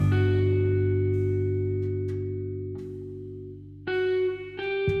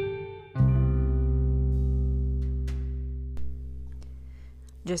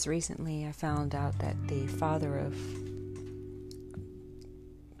Just recently, I found out that the father of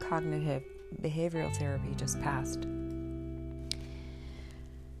cognitive behavioral therapy just passed.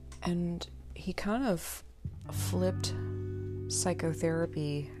 And he kind of flipped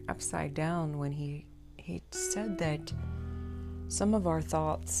psychotherapy upside down when he said that some of our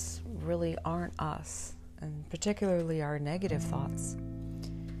thoughts really aren't us, and particularly our negative thoughts.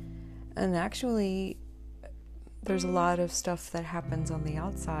 And actually, there's a lot of stuff that happens on the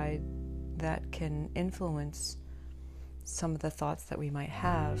outside that can influence some of the thoughts that we might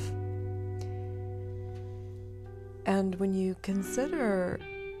have. And when you consider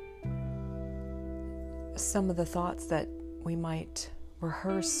some of the thoughts that we might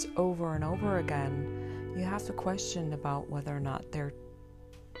rehearse over and over again, you have to question about whether or not they're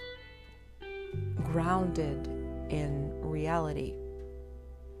grounded in reality.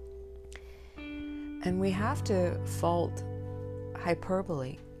 And we have to fault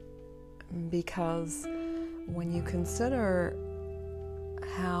hyperbole, because when you consider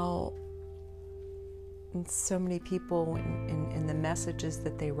how so many people in the messages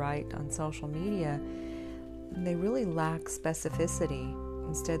that they write on social media, they really lack specificity.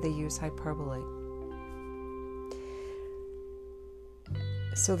 Instead, they use hyperbole.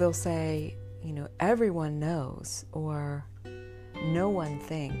 So they'll say, everyone knows, or no one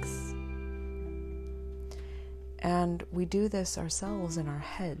thinks. And we do this ourselves in our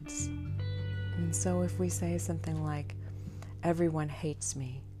heads. And so if we say something like, everyone hates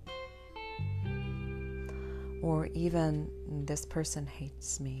me, or even this person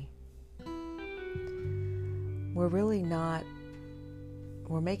hates me, we're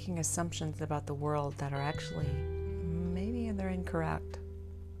making assumptions about the world that are actually, maybe they're incorrect.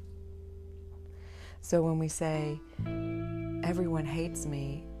 So when we say, everyone hates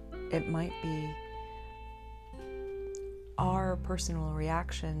me, it might be our personal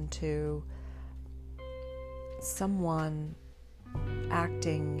reaction to someone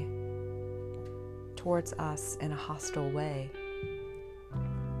acting towards us in a hostile way.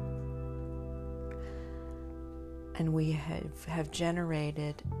 And we have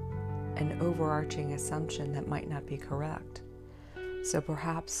generated an overarching assumption that might not be correct. So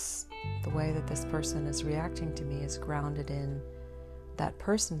perhaps the way that this person is reacting to me is grounded in that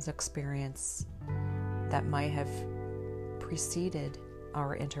person's experience that might have preceded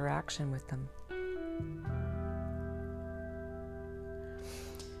our interaction with them.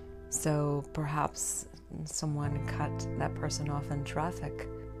 So perhaps someone cut that person off in traffic,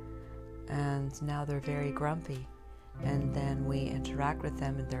 and now they're very grumpy. And then we interact with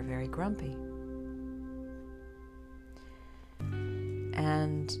them and they're very grumpy.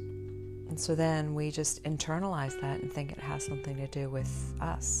 And so then we just internalize that and think it has something to do with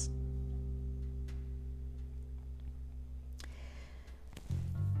us.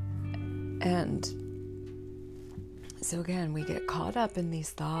 And so again, we get caught up in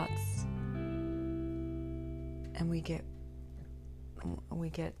these thoughts, and we get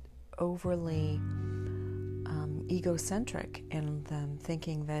overly egocentric in them,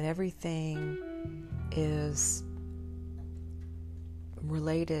 thinking that everything is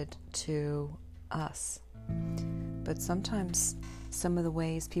related to us. But sometimes some of the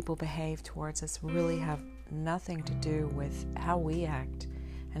ways people behave towards us really have nothing to do with how we act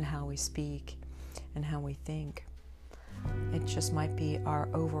and how we speak and how we think. It just might be our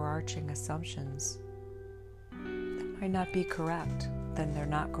overarching assumptions that might not be correct, then they're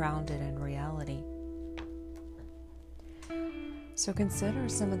not grounded in reality. So consider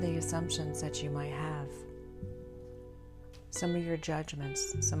some of the assumptions that you might have, some of your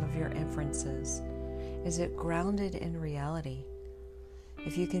judgments, some of your inferences. Is it grounded in reality?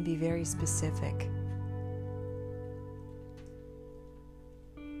 If you can be very specific.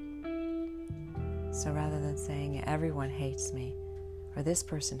 So rather than saying everyone hates me, or this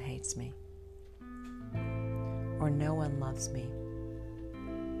person hates me, or no one loves me,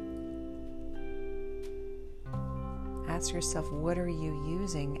 ask yourself, what are you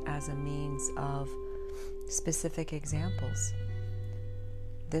using as a means of specific examples?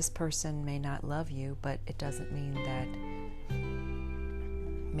 This person may not love you, but it doesn't mean that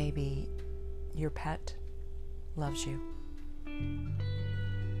maybe your pet loves you.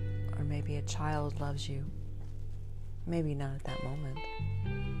 Or maybe a child loves you. Maybe not at that moment.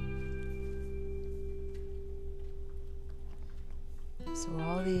 So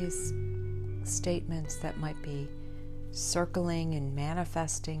all these statements that might be circling and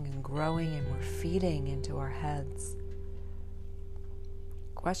manifesting and growing and we're feeding into our heads.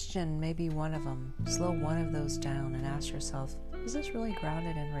 Question maybe one of them. Slow one of those down and ask yourself, is this really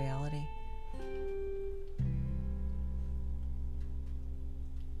grounded in reality?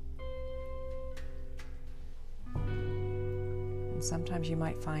 And sometimes you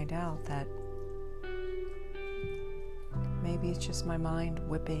might find out that maybe it's just my mind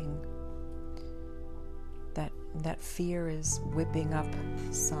whipping, that fear is whipping up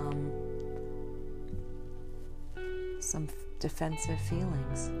some defensive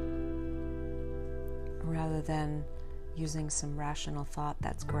feelings, rather than using some rational thought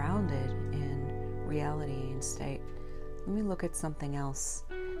that's grounded in reality and state. Let me look at something else,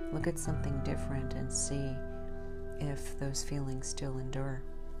 look at something different, and see if those feelings still endure.